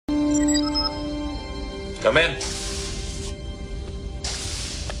Come in.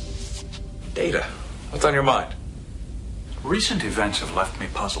 Data, what's on your mind? Recent events have left me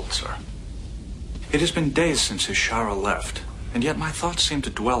puzzled, sir. It has been days since Ishara left, and yet my thoughts seem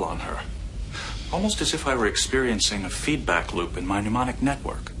to dwell on her. Almost as if I were experiencing a feedback loop in my mnemonic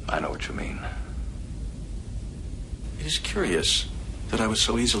network. I know what you mean. It is curious that I was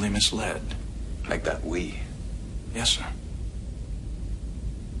so easily misled. Make that we. Yes, sir.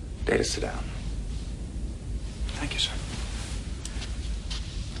 Data, sit down. Thank you, sir.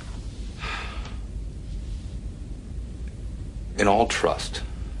 In all trust,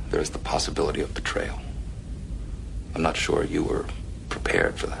 there is the possibility of betrayal. I'm not sure you were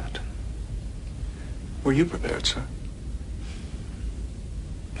prepared for that. Were you prepared, sir?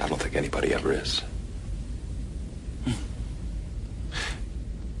 I don't think anybody ever is.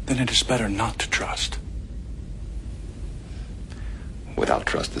 Then it is better not to trust. Without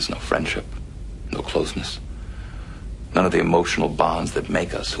trust, there's no friendship, no closeness, none of the emotional bonds that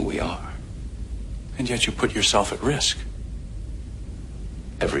make us who we are. And yet you put yourself at risk.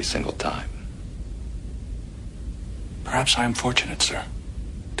 Every single time. Perhaps I am fortunate, sir,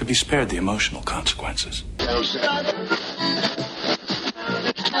 to be spared the emotional consequences.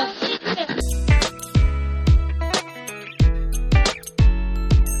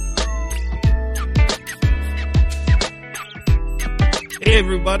 Hey,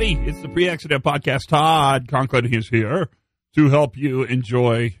 everybody. It's the Pre-Accident Podcast. Todd Conklin is here to help you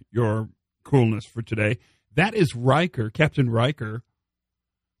enjoy your coolness for today. That is Riker, Captain Riker,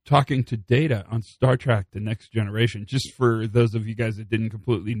 talking to Data on Star Trek The Next Generation, just for those of you guys that didn't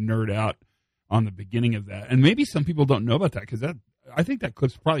completely nerd out on the beginning of that. And maybe some people don't know about that, because I think that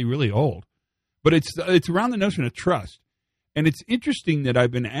clip's probably really old. But it's around the notion of trust. And it's interesting that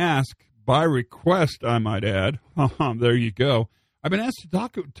I've been asked, by request, I might add, there you go, I've been asked to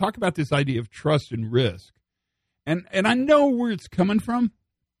talk about this idea of trust and risk. And I know where it's coming from,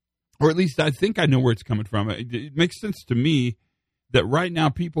 or at least I think I know where it's coming from. It makes sense to me that right now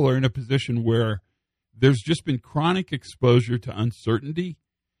people are in a position where there's just been chronic exposure to uncertainty,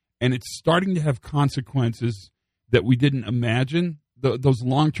 and it's starting to have consequences that we didn't imagine. Those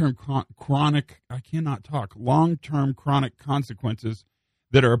long-term long-term chronic consequences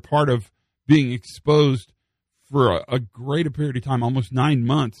that are a part of being exposed for a greater period of time, almost 9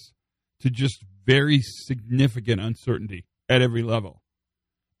 months, to just very significant uncertainty at every level.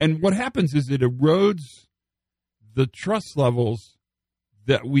 And what happens is it erodes the trust levels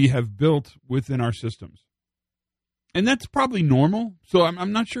that we have built within our systems. And that's probably normal. So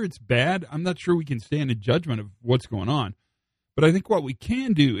I'm not sure it's bad. I'm not sure we can stand in judgment of what's going on. But I think what we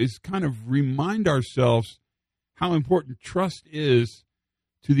can do is kind of remind ourselves how important trust is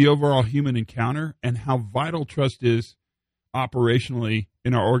to the overall human encounter and how vital trust is operationally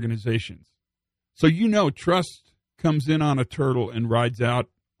in our organizations. So trust comes in on a turtle and rides out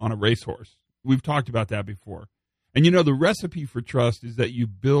on a racehorse. We've talked about that before. And the recipe for trust is that you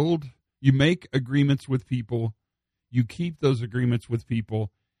make agreements with people, you keep those agreements with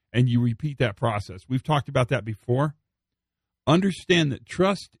people, and you repeat that process. We've talked about that before. Understand that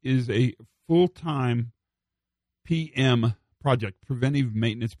trust is a full-time PM project, preventive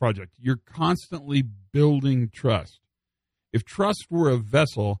maintenance project. You're constantly building trust. If trust were a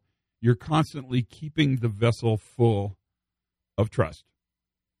vessel, you're constantly keeping the vessel full of trust.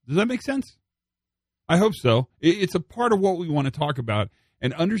 Does that make sense? I hope so. It's a part of what we want to talk about,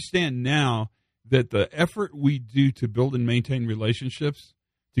 and understand now that the effort we do to build and maintain relationships,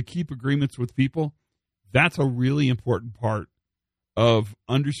 to keep agreements with people, that's a really important part of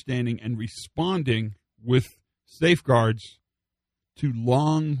understanding and responding with safeguards to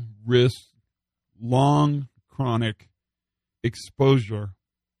long risk, long chronic exposure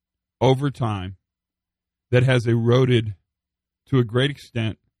over time that has eroded to a great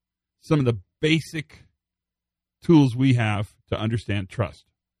extent some of the basic tools we have to understand trust.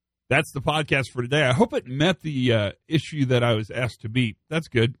 That's the podcast for today. I hope it met the issue that I was asked to meet. That's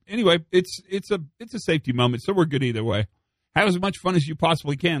good. Anyway, it's a safety moment, so we're good either way. Have as much fun as you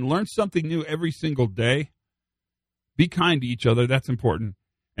possibly can. Learn something new every single day. Be kind to each other. That's important.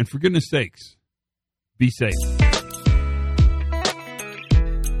 And for goodness sakes, be safe.